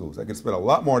in our schools. I could spend a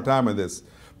lot more time on this,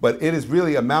 but it is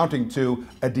really amounting to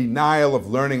a denial of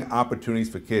learning opportunities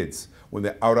for kids when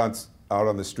they're out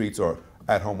on the streets or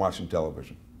at home watching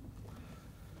television.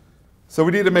 So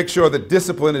we need to make sure that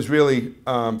discipline is really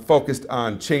focused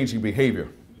on changing behavior.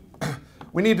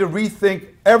 We need to rethink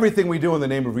everything we do in the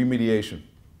name of remediation.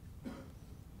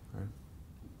 Right?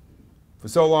 For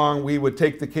so long, we would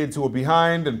take the kids who are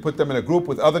behind and put them in a group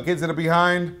with other kids that are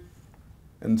behind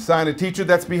and assign a teacher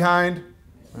that's behind.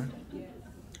 Right?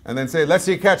 And then say, let's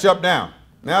see you catch up now.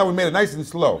 Now we made it nice and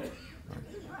slow.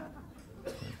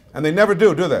 Right? And they never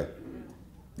do they?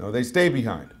 No, they stay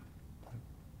behind.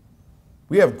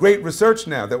 We have great research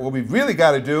now that what we've really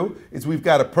got to do is we've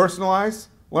got to personalize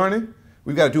learning.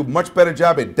 We've got to do a much better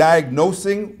job at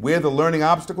diagnosing where the learning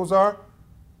obstacles are.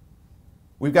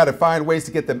 We've got to find ways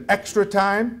to get them extra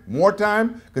time, more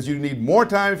time, because you need more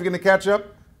time if you're going to catch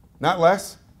up, not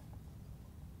less.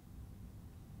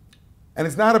 And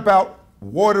it's not about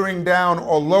watering down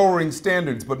or lowering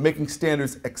standards, but making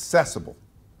standards accessible,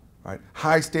 right?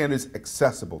 High standards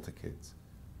accessible to kids.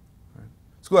 Right?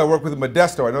 School I work with in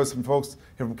Modesto, I know some folks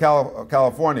here from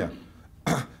California,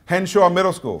 Henshaw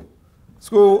Middle School.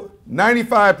 School,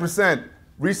 95%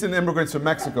 recent immigrants from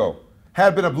Mexico,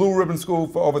 had been a blue ribbon school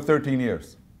for over 13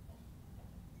 years.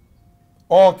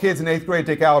 All kids in 8th grade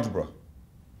take algebra.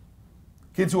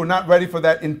 Kids who are not ready for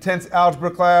that intense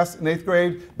algebra class in 8th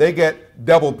grade, they get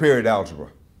double period algebra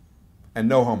and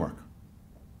no homework.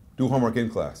 Do homework in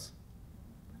class.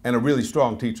 And a really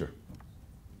strong teacher.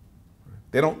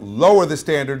 They don't lower the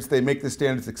standards, they make the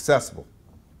standards accessible.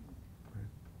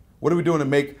 What are we doing to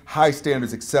make high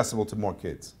standards accessible to more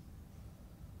kids?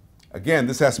 Again,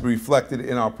 this has to be reflected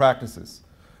in our practices.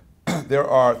 There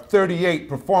are 38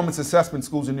 performance assessment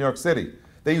schools in New York City.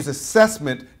 They use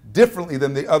assessment differently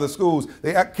than the other schools.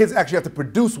 Kids actually have to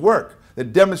produce work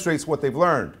that demonstrates what they've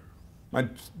learned. My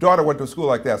daughter went to a school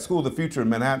like that, School of the Future in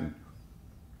Manhattan.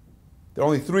 There are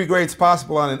only 3 grades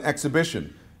possible on an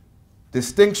exhibition: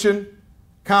 distinction,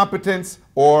 competence,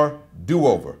 or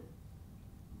do-over.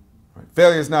 Right?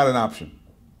 Failure is not an option.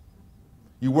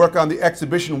 You work on the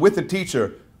exhibition with the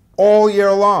teacher all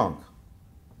year long.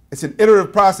 It's an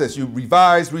iterative process. You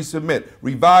revise, resubmit,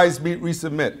 revise,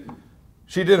 resubmit.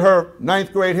 She did her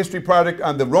 9th grade history project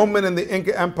on the Roman and the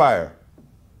Inca Empire.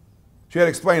 She had to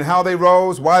explain how they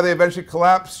rose, why they eventually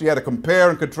collapsed. She had to compare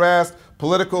and contrast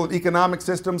political and economic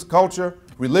systems, culture,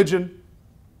 religion.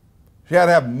 She had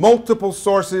to have multiple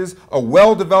sources, a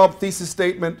well-developed thesis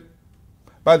statement.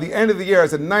 By the end of the year,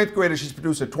 as a 9th grader, she's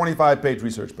produced a 25-page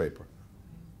research paper.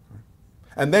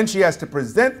 And then she has to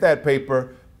present that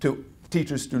paper to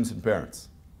teachers, students, and parents.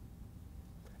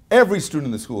 Every student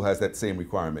in the school has that same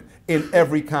requirement in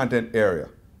every content area.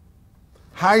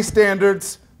 High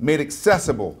standards made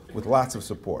accessible with lots of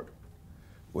support.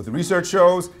 What the research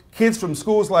shows, kids from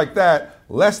schools like that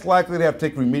less likely to have to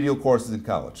take remedial courses in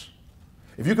college.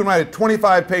 If you can write a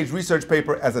 25-page research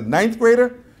paper as a 9th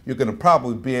grader, you're going to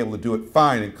probably be able to do it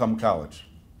fine and come college.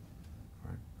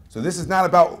 Right? So this is not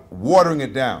about watering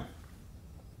it down.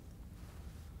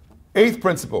 Eighth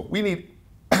principle, we need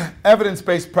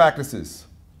evidence-based practices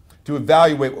to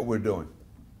evaluate what we're doing.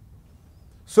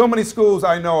 So many schools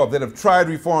I know of that have tried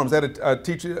reforms. I had a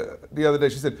teacher the other day,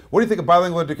 she said, what do you think of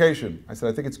bilingual education? I said,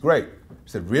 I think it's great.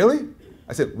 She said, really?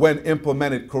 I said, when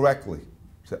implemented correctly.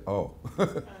 She said, oh.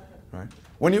 Right?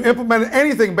 When you implement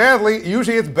anything badly,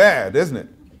 usually it's bad, isn't it?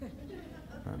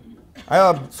 I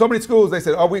have so many schools, they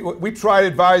said, oh, we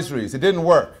tried advisories, it didn't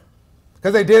work.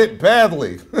 Because they did it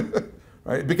badly.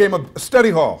 Right? It became a study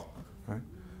hall. Right?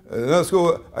 Another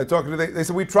school I talked to, they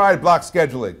said, we tried block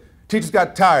scheduling. Teachers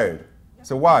got tired.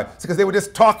 So why? It's because they were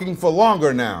just talking for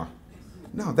longer now.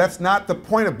 No, that's not the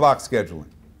point of block scheduling.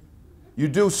 You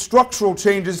do structural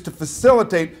changes to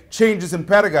facilitate changes in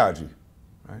pedagogy.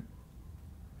 Right?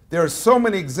 There are so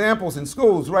many examples in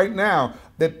schools right now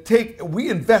that we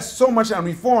invest so much on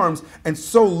reforms and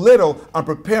so little on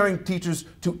preparing teachers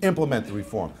to implement the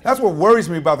reform. That's what worries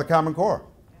me about the Common Core.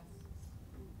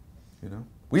 You know?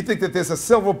 We think that there's a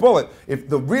silver bullet. If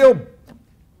the real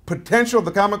potential of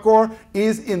the Common Core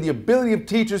is in the ability of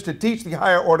teachers to teach the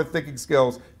higher order thinking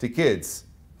skills to kids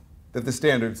that the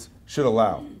standards should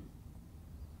allow.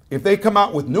 If they come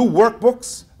out with new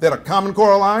workbooks that are Common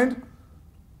Core aligned,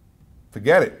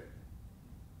 forget it.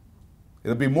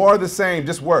 It'll be more of the same,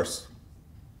 just worse.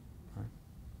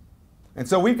 And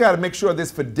so we've got to make sure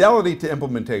there's fidelity to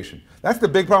implementation. That's the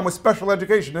big problem with special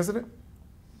education, isn't it?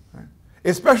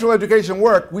 If special education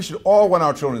worked, we should all want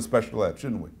our children in special ed,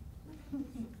 shouldn't we?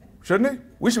 Shouldn't it?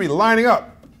 We should be lining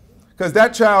up because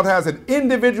that child has an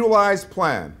individualized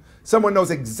plan. Someone knows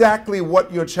exactly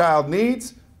what your child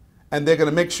needs and they're going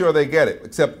to make sure they get it.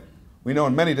 Except we know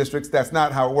in many districts that's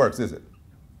not how it works, is it?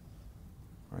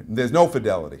 Right? There's no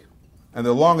fidelity. And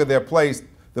the longer they're placed,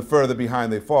 the further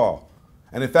behind they fall.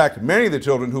 And in fact, many of the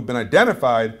children who've been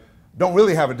identified don't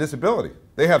really have a disability.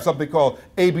 They have something called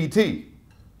ABT.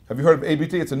 Have you heard of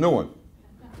ABT? It's a new one.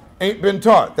 Ain't been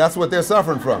taught. That's what they're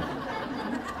suffering from.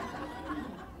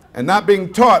 And not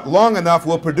being taught long enough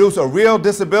will produce a real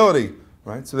disability,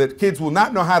 right? So that kids will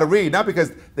not know how to read, not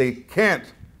because they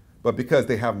can't, but because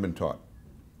they haven't been taught.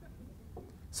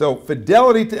 So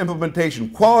fidelity to implementation,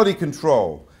 quality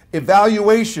control,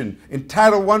 evaluation in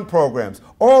Title I programs,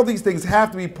 all these things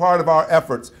have to be part of our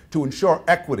efforts to ensure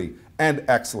equity and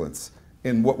excellence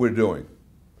in what we're doing.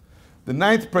 The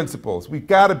ninth principle is we've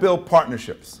got to build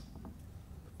partnerships,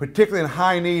 particularly in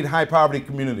high-need, high-poverty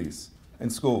communities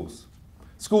and schools.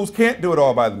 Schools can't do it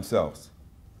all by themselves.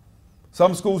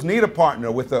 Some schools need a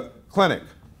partner with a clinic,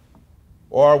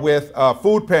 or with a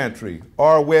food pantry,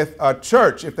 or with a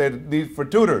church if they need for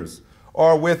tutors,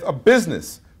 or with a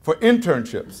business for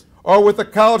internships, or with a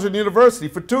college and university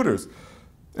for tutors,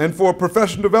 and for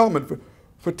professional development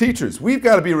for teachers. We've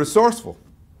got to be resourceful.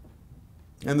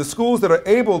 And the schools that are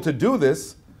able to do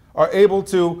this are able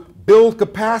to build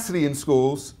capacity in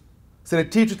schools so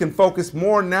that teachers can focus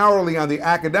more narrowly on the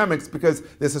academics because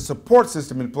there's a support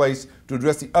system in place to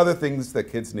address the other things that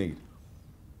kids need.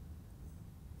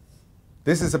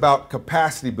 This is about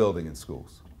capacity building in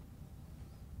schools.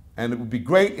 And it would be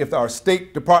great if our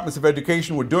state departments of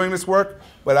education were doing this work,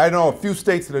 but I know a few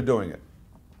states that are doing it.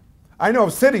 I know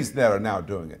of cities that are now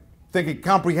doing it, thinking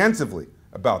comprehensively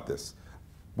about this.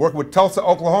 Working with Tulsa,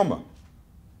 Oklahoma,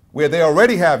 where they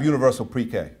already have universal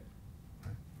pre-K.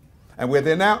 And where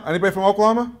they're now, anybody from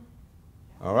Oklahoma?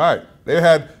 All right.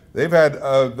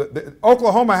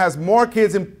 Oklahoma has more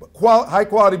kids in high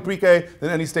quality pre-K than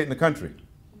any state in the country.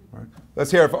 Right.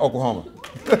 Let's hear it for Oklahoma.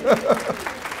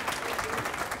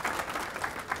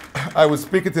 I was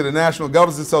speaking to the National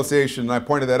Governors Association and I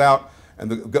pointed that out, and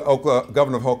the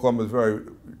governor of Oklahoma was very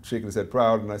shaking his head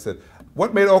proud, and I said,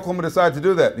 what made Oklahoma decide to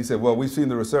do that? And he said, well, we've seen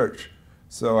the research.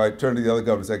 So I turned to the other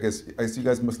governors. I guess you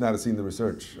guys must not have seen the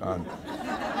research on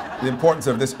the importance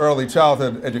of this early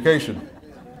childhood education.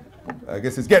 I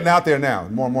guess it's getting out there now.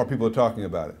 More and more people are talking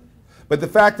about it. But the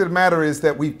fact of the matter is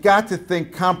that we've got to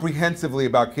think comprehensively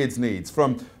about kids' needs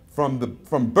from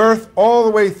birth all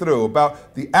the way through,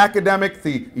 about the academic,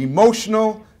 the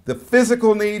emotional, the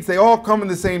physical needs. They all come in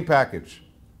the same package.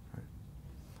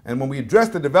 And when we address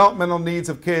the developmental needs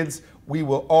of kids, we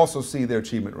will also see their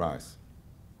achievement rise.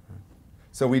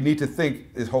 So we need to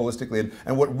think this holistically.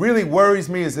 And what really worries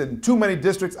me is that in too many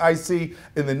districts I see,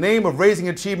 in the name of raising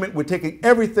achievement, we're taking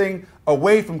everything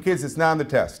away from kids that's not on the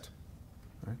test.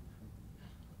 Right?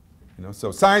 You know,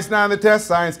 so science not on the test,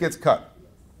 science gets cut.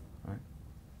 Right?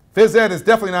 Phys ed is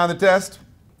definitely not on the test,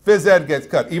 phys ed gets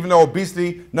cut, even though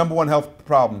obesity, #1 health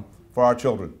problem for our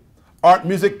children. Art,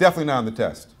 music, definitely not on the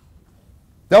test.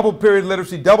 Double period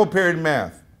literacy, double period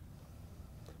math.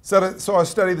 Saw a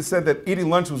study that said that eating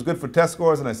lunch was good for test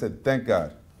scores, and I said, thank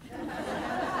God.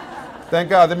 Thank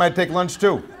God, they might take lunch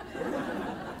too.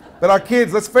 But our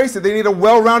kids, let's face it, they need a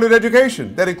well-rounded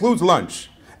education that includes lunch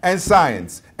and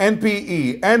science and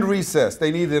PE and recess.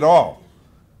 They need it all.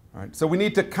 All right? So we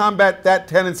need to combat that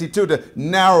tendency too, to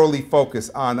narrowly focus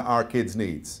on our kids'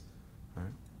 needs. All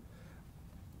right?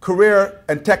 Career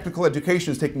and technical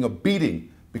education is taking a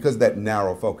beating because of that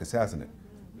narrow focus, hasn't it?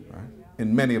 All right?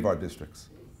 In many of our districts.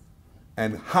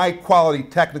 And high-quality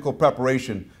technical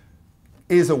preparation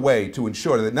is a way to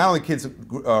ensure that not only kids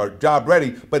are job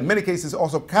ready, but in many cases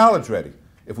also college ready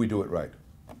if we do it right.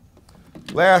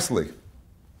 Lastly,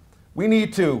 we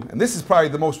need to, and this is probably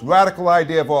the most radical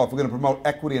idea of all if we're going to promote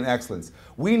equity and excellence,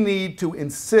 we need to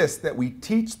insist that we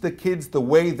teach the kids the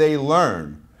way they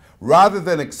learn rather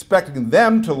than expecting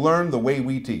them to learn the way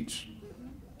we teach.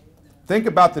 Think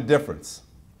about the difference.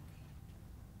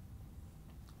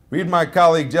 Read my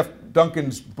colleague Jeff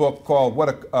Duncan's book called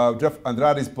Jeff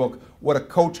Andrade's book, What a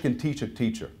Coach Can Teach a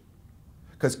Teacher.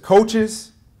 Because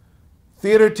coaches,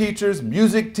 theater teachers,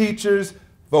 music teachers,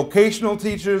 vocational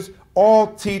teachers,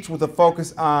 all teach with a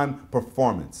focus on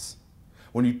performance.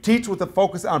 When you teach with a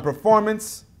focus on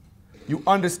performance, you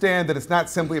understand that it's not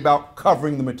simply about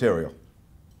covering the material.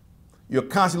 You're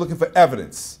constantly looking for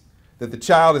evidence that the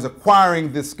child is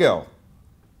acquiring this skill.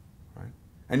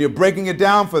 And you're breaking it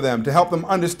down for them to help them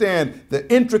understand the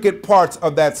intricate parts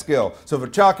of that skill. So if a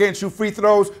child can't shoot free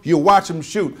throws, you watch them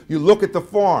shoot. You look at the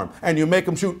form, and you make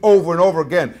them shoot over and over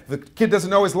again. If the kid doesn't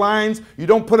know his lines, you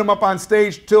don't put him up on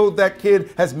stage till that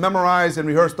kid has memorized and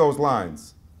rehearsed those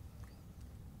lines.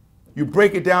 You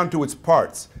break it down to its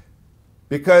parts.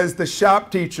 Because the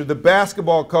shop teacher, the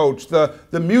basketball coach,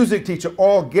 the music teacher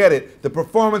all get it. The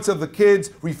performance of the kids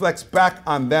reflects back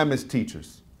on them as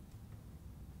teachers.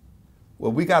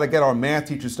 Well, we got to get our math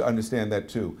teachers to understand that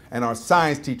too, and our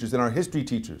science teachers and our history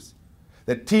teachers,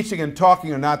 that teaching and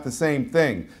talking are not the same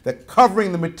thing, that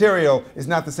covering the material is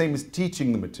not the same as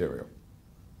teaching the material.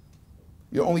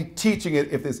 You're only teaching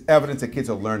it if there's evidence that kids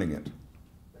are learning it.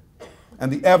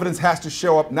 And the evidence has to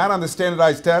show up not on the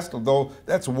standardized test, although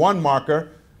that's one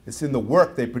marker, it's in the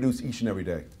work they produce each and every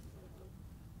day.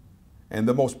 And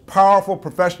the most powerful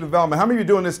professional development, how many of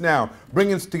you are doing this now?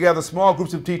 Bringing together small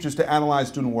groups of teachers to analyze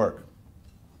student work.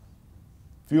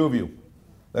 Few of you.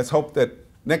 Let's hope that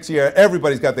next year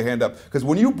everybody's got their hand up. Because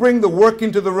when you bring the work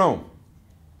into the room,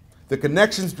 the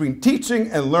connections between teaching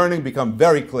and learning become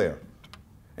very clear.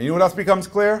 And you know what else becomes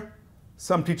clear?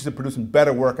 Some teachers are producing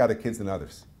better work out of kids than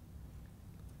others.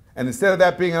 And instead of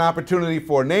that being an opportunity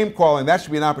for name calling, that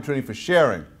should be an opportunity for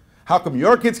sharing. How come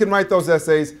your kids can write those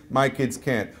essays, my kids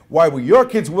can't? Why were your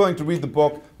kids willing to read the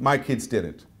book, my kids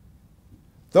didn't?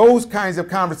 Those kinds of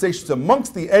conversations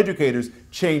amongst the educators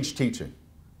change teaching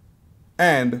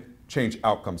and change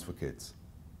outcomes for kids.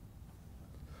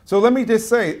 So let me just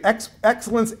say,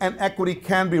 excellence and equity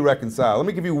can be reconciled. Let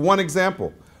me give you one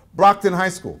example. Brockton High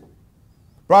School.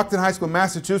 Brockton High School,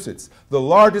 Massachusetts, the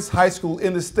largest high school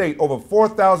in the state, over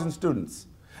 4,000 students.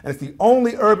 And it's the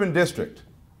only urban district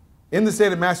in the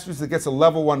state of Massachusetts that gets a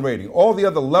level 1 rating. All the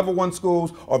other level 1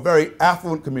 schools are very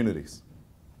affluent communities.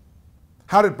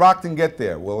 How did Brockton get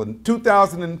there? Well, in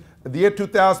the year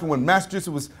 2000, when Massachusetts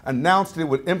was announced that it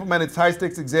would implement its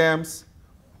high-stakes exams,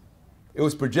 it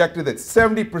was projected that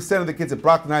 70% of the kids at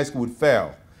Brockton High School would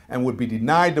fail and would be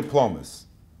denied diplomas.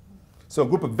 So a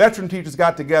group of veteran teachers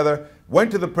got together,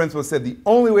 went to the principal and said, the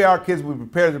only way our kids will be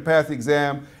prepared to pass the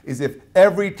exam is if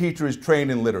every teacher is trained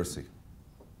in literacy.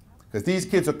 Because these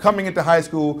kids are coming into high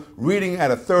school reading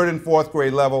at a 3rd and 4th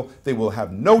grade level. They will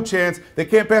have no chance. They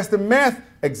can't pass the math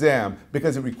exam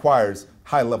because it requires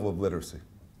high level of literacy.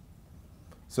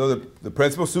 So the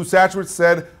principal, Sue Satchwitz,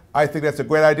 said, I think that's a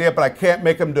great idea, but I can't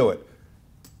make them do it.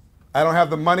 I don't have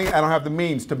the money, I don't have the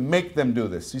means to make them do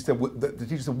this. She said, the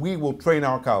teacher said, we will train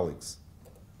our colleagues.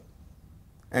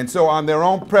 And so on their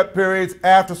own prep periods,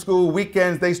 after school,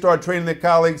 weekends, they started training their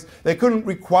colleagues. They couldn't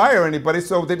require anybody,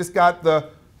 so they just got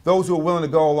those who were willing to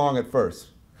go along at first.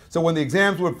 So when the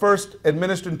exams were first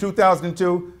administered in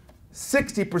 2002,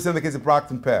 60% of the kids at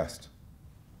Brockton passed.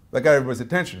 That got everybody's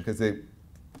attention because they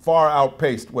far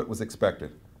outpaced what was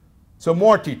expected. So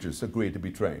more teachers agreed to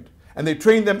be trained. And they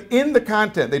trained them in the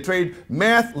content. They trained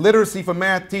math literacy for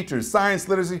math teachers, science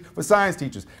literacy for science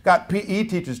teachers, got PE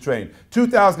teachers trained.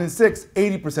 2006,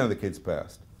 80% of the kids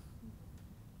passed.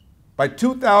 By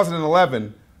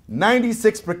 2011,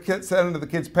 96% of the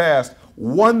kids passed.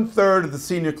 1/3 of the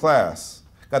senior class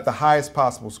got the highest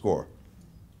possible score,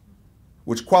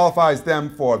 which qualifies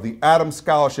them for the Adams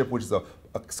Scholarship, which is a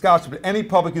scholarship at any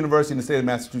public university in the state of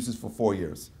Massachusetts for 4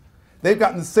 years. They've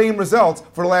gotten the same results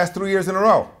for the last 3 years in a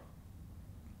row.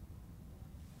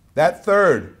 That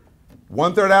third,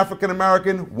 1/3 African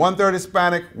American, 1/3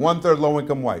 Hispanic, 1/3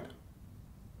 low-income white.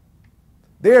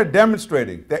 They are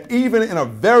demonstrating that even in a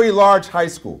very large high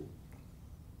school,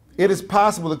 it is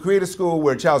possible to create a school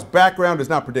where a child's background does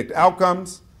not predict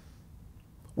outcomes,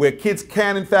 where kids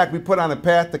can, in fact, be put on a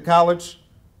path to college,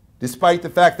 despite the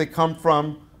fact they come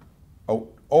from an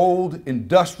old,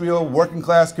 industrial,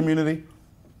 working-class community.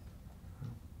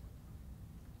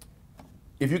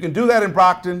 If you can do that in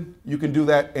Brockton, you can do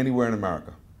that anywhere in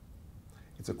America.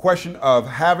 It's a question of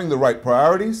having the right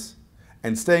priorities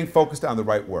and staying focused on the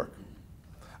right work.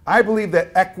 I believe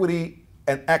that equity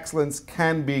and excellence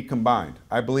can be combined.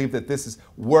 I believe that this is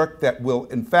work that will,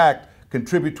 in fact,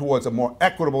 contribute towards a more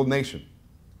equitable nation.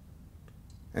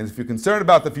 And if you're concerned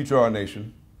about the future of our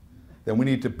nation, then we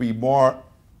need to be more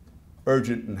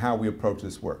urgent in how we approach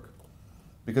this work,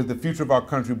 because the future of our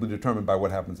country will be determined by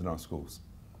what happens in our schools.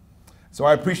 So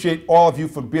I appreciate all of you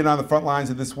for being on the front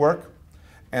lines of this work,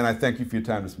 and I thank you for your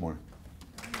time this morning.